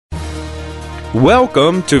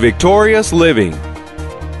Welcome to Victorious Living.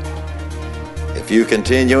 If you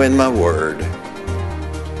continue in my word,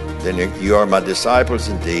 then you are my disciples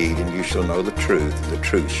indeed, and you shall know the truth. The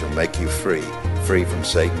truth shall make you free from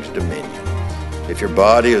Satan's dominion. If your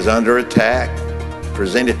body is under attack,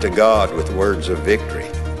 present it to God with words of victory.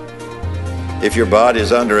 If your body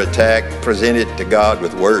is under attack, present it to God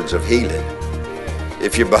with words of healing.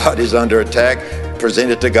 If your body is under attack, present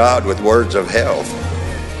it to God with words of health.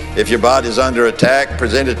 If your body is under attack,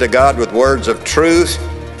 present it to God with words of truth,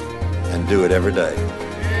 and do it every day.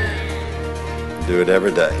 Do it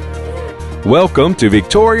every day. Welcome to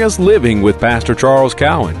Victorious Living with Pastor Charles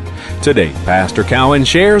Cowan. Today, Pastor Cowan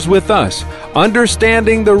shares with us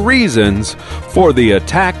understanding the reasons for the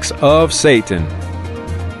attacks of Satan.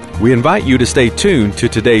 We invite you to stay tuned to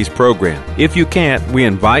today's program. If you can't, we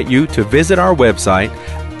invite you to visit our website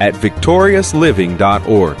at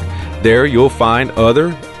victoriousliving.org. There you'll find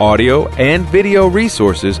other audio and video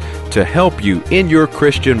resources to help you in your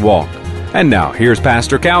Christian walk. And now, here's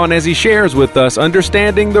Pastor Cowan as he shares with us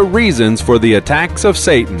understanding the reasons for the attacks of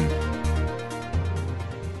Satan.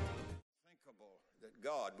 That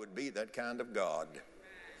God would be that kind of God.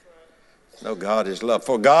 No, God is love.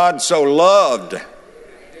 For God so loved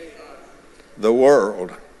the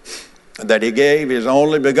world that he gave his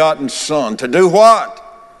only begotten Son to do what?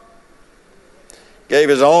 Gave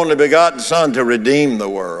his only begotten Son to redeem the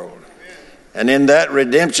world. And in that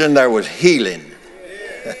redemption there was healing.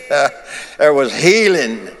 There was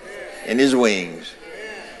healing in his wings.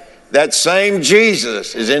 That same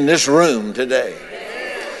Jesus is in this room today.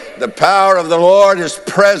 The power of the Lord is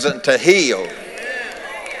present to heal.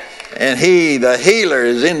 And he, the healer,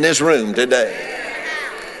 is in this room today.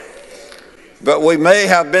 But we may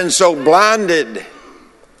have been so blinded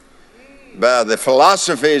by the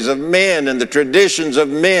philosophies of men and the traditions of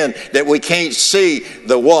men that we can't see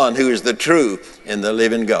the one who is the true and the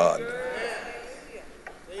living God.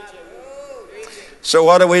 So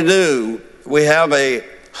what do? We have a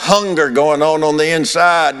hunger going on the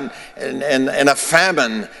inside and a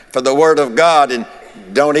famine for the Word of God and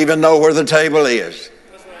don't even know where the table is.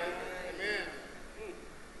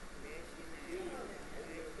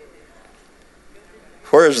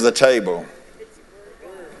 Where's the table?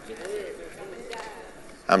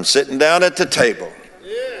 I'm sitting down at the table,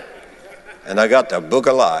 and I got the book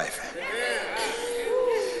of life.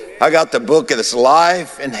 I got the book of this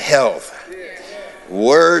life and health.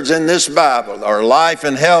 Words in this Bible are life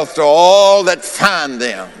and health to all that find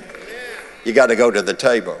them. You got to go to the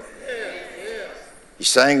table. You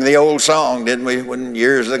sang the old song, didn't we,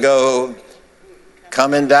 years ago?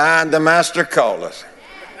 Come and dine, the Master calleth.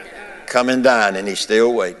 Come and dine, and he's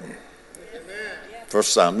still waiting. For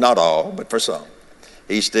some, not all, but for some.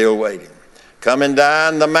 He's still waiting. Come and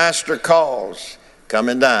dine, the Master calls. Come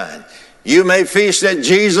and dine. You may feast at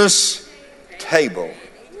Jesus' table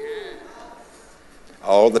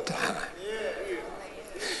all the time.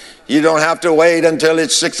 You don't have to wait until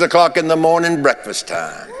it's 6 o'clock in the morning, breakfast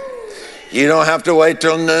time. You don't have to wait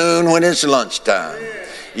till noon when it's lunchtime.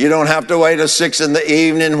 You don't have to wait till 6 in the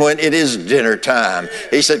evening when it is dinner time.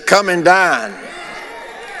 He said, come and dine.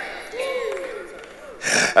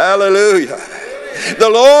 Hallelujah. The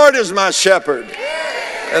Lord is my shepherd,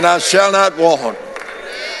 and I shall not want.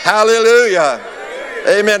 Hallelujah.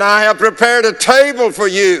 Amen. I have prepared a table for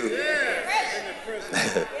you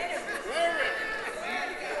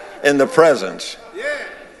in the presence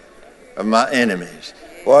of my enemies.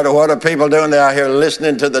 What are people doing? They're out here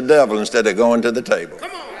listening to the devil instead of going to the table.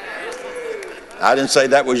 I didn't say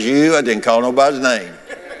that was you. I didn't call nobody's name.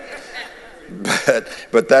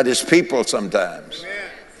 But that is people sometimes.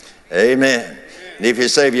 Amen. And if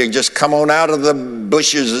you just come on out of the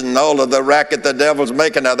bushes and all of the racket the devil's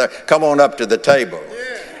making out there, come on up to the table.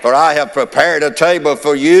 For I have prepared a table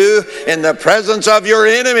for you in the presence of your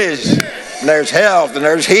enemies. And there's health, and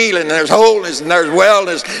there's healing, and there's wholeness, and there's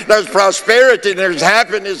wellness, there's prosperity, and there's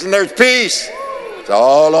happiness, and there's peace. It's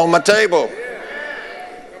all on my table.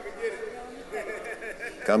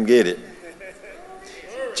 Come get it.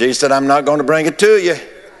 Jesus said, I'm not going to bring it to you,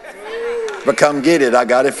 but come get it. I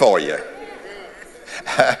got it for you.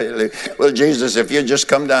 Well, Jesus, if you just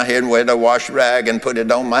come down here and wet a wash rag and put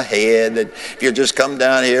it on my head, and if you just come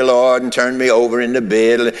down here, Lord, and turn me over in the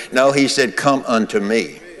bed. No, he said, come unto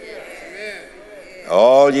me,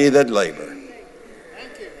 all ye that labor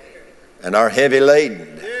and are heavy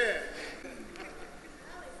laden.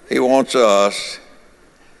 He wants us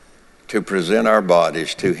to present our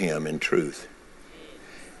bodies to him in truth.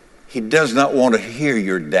 He does not want to hear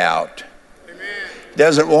your doubt.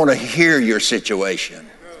 Doesn't want to hear your situation.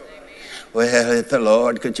 Well, if the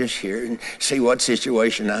Lord could just hear and see what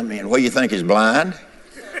situation I'm in. What, you think he's blind?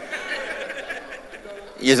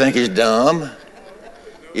 You think he's dumb?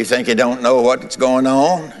 You think he don't know what's going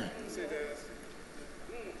on?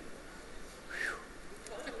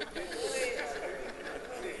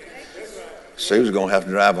 Sue's going to have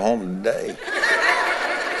to drive home today.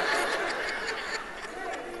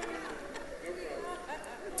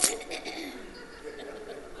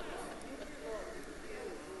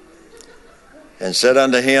 And said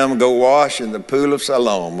unto him, go wash in the pool of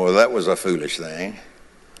Siloam. Well, that was a foolish thing.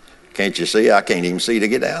 Can't you see? I can't even see to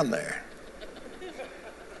get down there.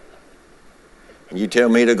 And you tell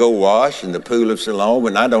me to go wash in the pool of Siloam,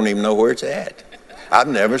 and I don't even know where it's at. I've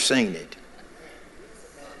never seen it.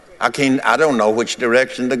 I don't know which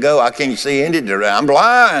direction to go. I can't see any direction. I'm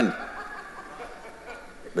blind.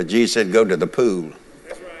 But Jesus said, go to the pool.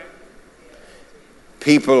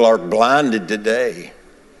 People are blinded today,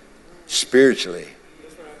 spiritually,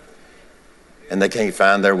 and they can't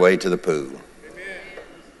find their way to the pool.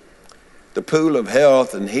 The pool of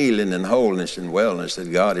health and healing and wholeness and wellness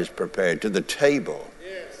that God has prepared, to the table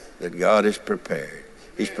that God has prepared.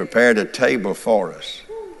 He's prepared a table for us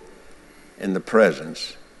in the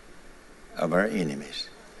presence of our enemies.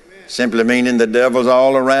 Simply meaning the devil's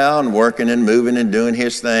all around, working and moving and doing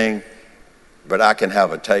his thing, but I can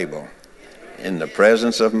have a table in the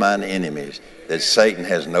presence of mine enemies that Satan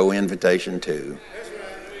has no invitation to.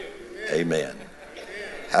 Amen.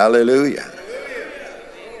 Hallelujah.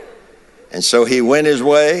 And so he went his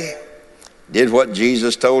way, did what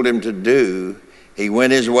Jesus told him to do. He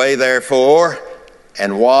went his way, therefore,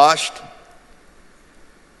 and washed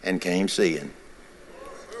and came seeing.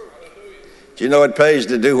 Do you know it pays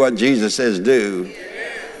to do what Jesus says do?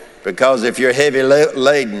 Because if you're heavy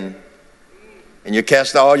laden and you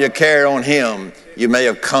cast all your care on him, you may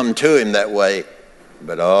have come to him that way,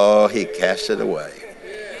 but he cast it away.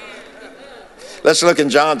 Let's look in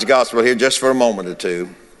John's gospel here just for a moment or two.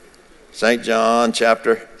 St. John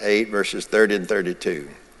chapter 8, verses 30 and 32.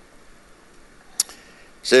 It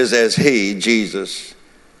says, as he, Jesus,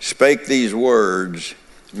 spake these words,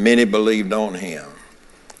 many believed on him.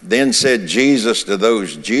 Then said Jesus to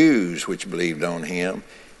those Jews which believed on him,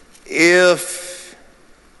 if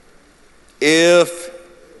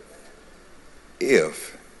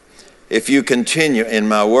you continue in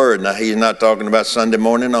my word. Now, he's not talking about Sunday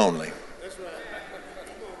morning only. That's right.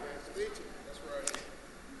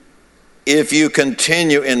 If you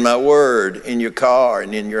continue in my word, in your car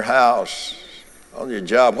and in your house, on your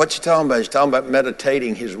job. What's he talking about? He's talking about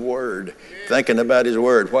meditating his word, thinking about his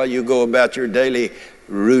word while you go about your daily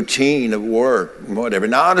routine of work and whatever.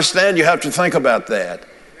 Now, I understand you have to think about that.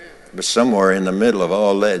 But somewhere in the middle of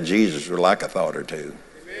all that, Jesus would like a thought or two.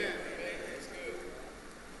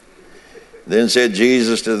 Then said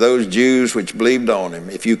Jesus to those Jews which believed on him,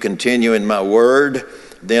 if you continue in my word,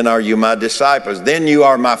 then are you my disciples. Then you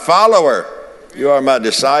are my follower. You are my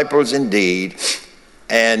disciples indeed.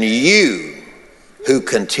 And you who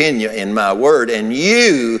continue in my word. And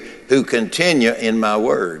you who continue in my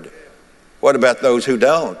word. What about those who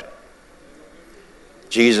don't?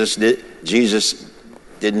 Jesus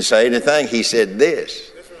didn't say anything. He said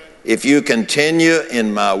this. If you continue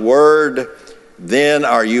in my word, then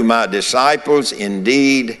are you my disciples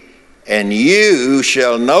indeed, and you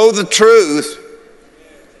shall know the truth,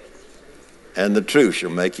 and the truth shall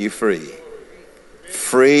make you free.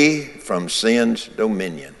 Free from sin's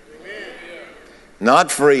dominion.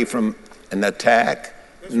 Not free from an attack,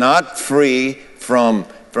 not free from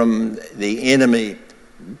the enemy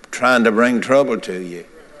trying to bring trouble to you.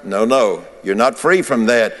 No, you're not free from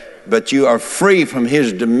that, but you are free from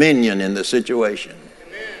his dominion in the situation.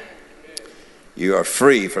 You are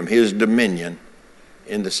free from his dominion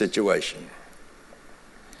in the situation.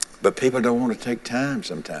 But people don't want to take time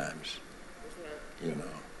sometimes. You know,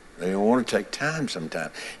 they don't want to take time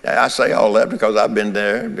sometimes. Now, I say all that because I've been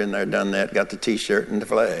there, done that, got the T-shirt and the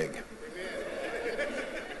flag.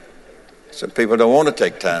 So people don't want to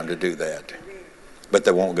take time to do that. But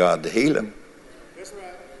they want God to heal them.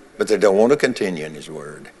 But they don't want to continue in his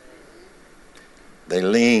word. They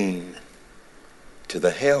lean to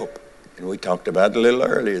the help. And we talked about it a little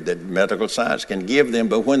earlier that medical science can give them.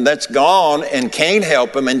 But when that's gone and can't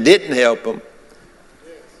help them and didn't help them,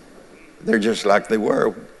 they're just like they were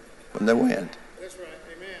when they went. That's right.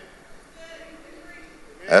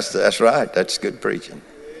 Amen. That's right. That's good preaching.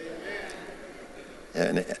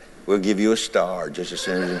 And we'll give you a star just as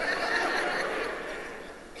soon as...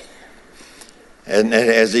 And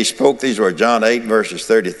as he spoke these words, John 8, verses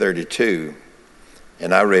 30, 32,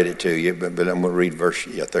 and I read it to you, but I'm going to read verse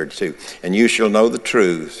 32. And you shall know the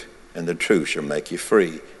truth, and the truth shall make you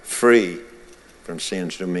free. Free from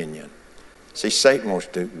sin's dominion. See, Satan wants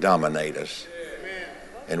to dominate us.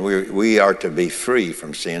 And we are to be free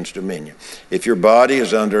from sin's dominion. If your body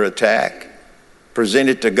is under attack, present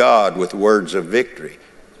it to God with words of victory.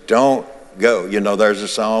 Don't go. You know, there's a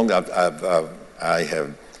song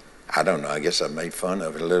I don't know, I guess I made fun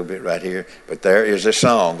of it a little bit right here, but there is a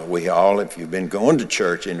song that we all, if you've been going to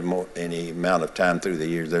church any amount of time through the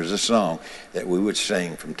years, there's a song that we would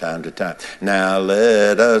sing from time to time. Now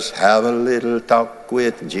let us have a little talk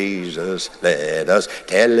with Jesus. Let us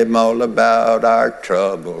tell him all about our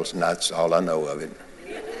troubles. And that's all I know of it.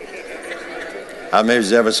 How many of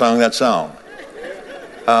you ever sung that song?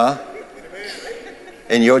 Huh?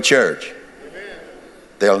 In your church?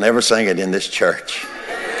 They'll never sing it in this church.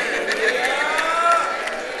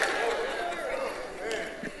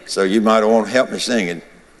 So you might want to help me sing it.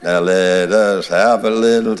 Now let us have a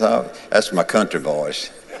little talk. That's my country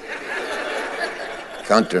voice.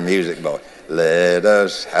 Country music voice. Let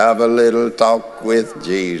us have a little talk with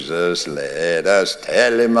Jesus. Let us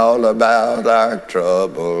tell him all about our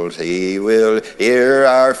troubles. He will hear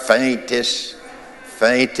our faintest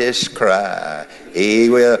cry. He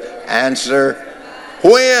will answer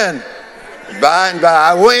when? By and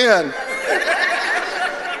by. When?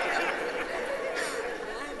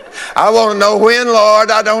 I want to know when,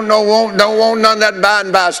 Lord. I don't want none of that by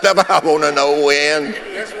and by stuff. I want to know when.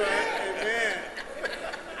 That's right.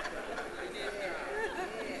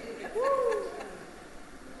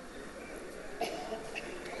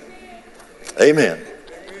 Amen. Amen.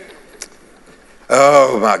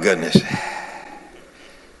 Oh, my goodness.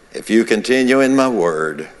 If you continue in my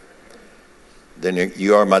word, then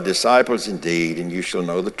you are my disciples indeed, and you shall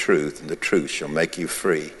know the truth, and the truth shall make you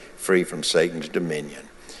free from Satan's dominion.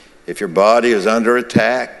 If your body is under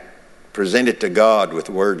attack, present it to God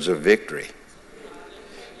with words of victory.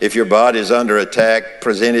 If your body is under attack,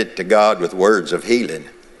 present it to God with words of healing.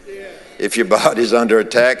 If your body is under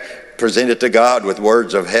attack, present it to God with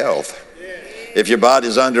words of health. If your body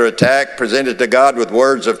is under attack, present it to God with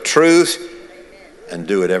words of truth, and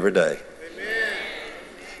do it every day.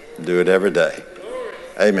 Do it every day.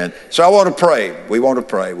 Amen. So I want to pray. We want to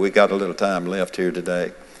pray. We got a little time left here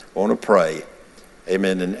today. I want to pray.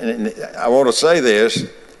 Amen. And I want to say this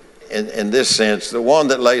in this sense. The one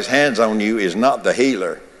that lays hands on you is not the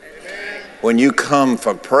healer. Amen. When you come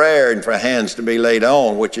for prayer and for hands to be laid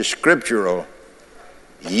on, which is scriptural,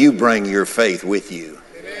 you bring your faith with you.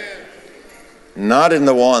 Amen. Not in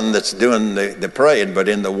the one that's doing the praying, but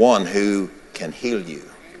in the one who can heal you.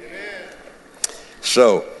 Amen.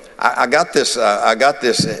 So I got this. I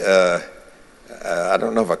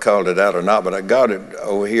don't know if I called it out or not, but I got it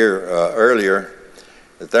over here earlier.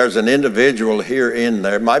 That there's an individual here in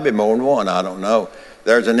there, might be more than one, I don't know.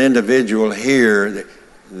 There's an individual here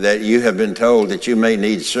that you have been told that you may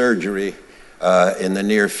need surgery in the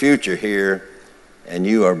near future here, and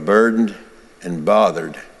you are burdened and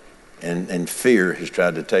bothered, and fear has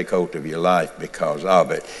tried to take hold of your life because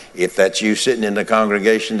of it. If that's you sitting in the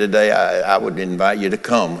congregation today, I would invite you to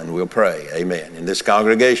come and we'll pray. Amen. In this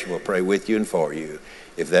congregation, we'll pray with you and for you,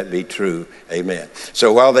 if that be true. Amen.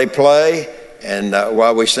 So while they play, and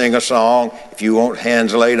while we sing a song, if you want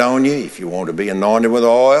hands laid on you, if you want to be anointed with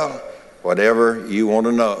oil, whatever you want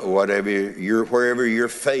to know, wherever your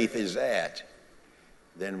faith is at,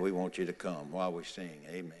 then we want you to come while we sing.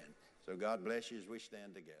 Amen. So God bless you as we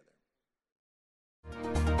stand together.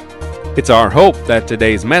 It's our hope that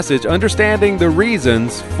today's message, Understanding the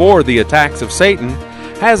Reasons for the Attacks of Satan,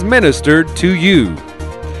 has ministered to you.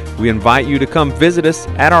 We invite you to come visit us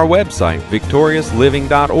at our website,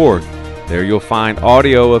 victoriousliving.org. There you'll find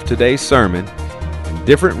audio of today's sermon and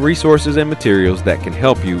different resources and materials that can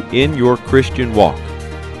help you in your Christian walk.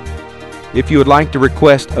 If you would like to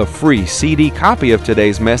request a free CD copy of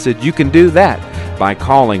today's message, you can do that by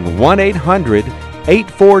calling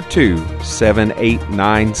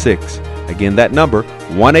 1-800-842-7896. Again, that number,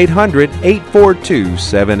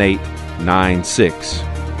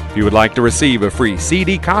 1-800-842-7896. If you would like to receive a free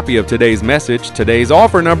CD copy of today's message, today's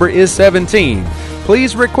offer number is 17.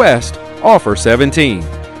 Please request Offer 17.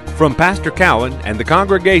 From Pastor Cowan and the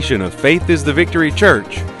congregation of Faith is the Victory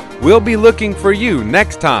Church, we'll be looking for you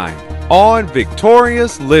next time on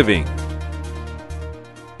Victorious Living.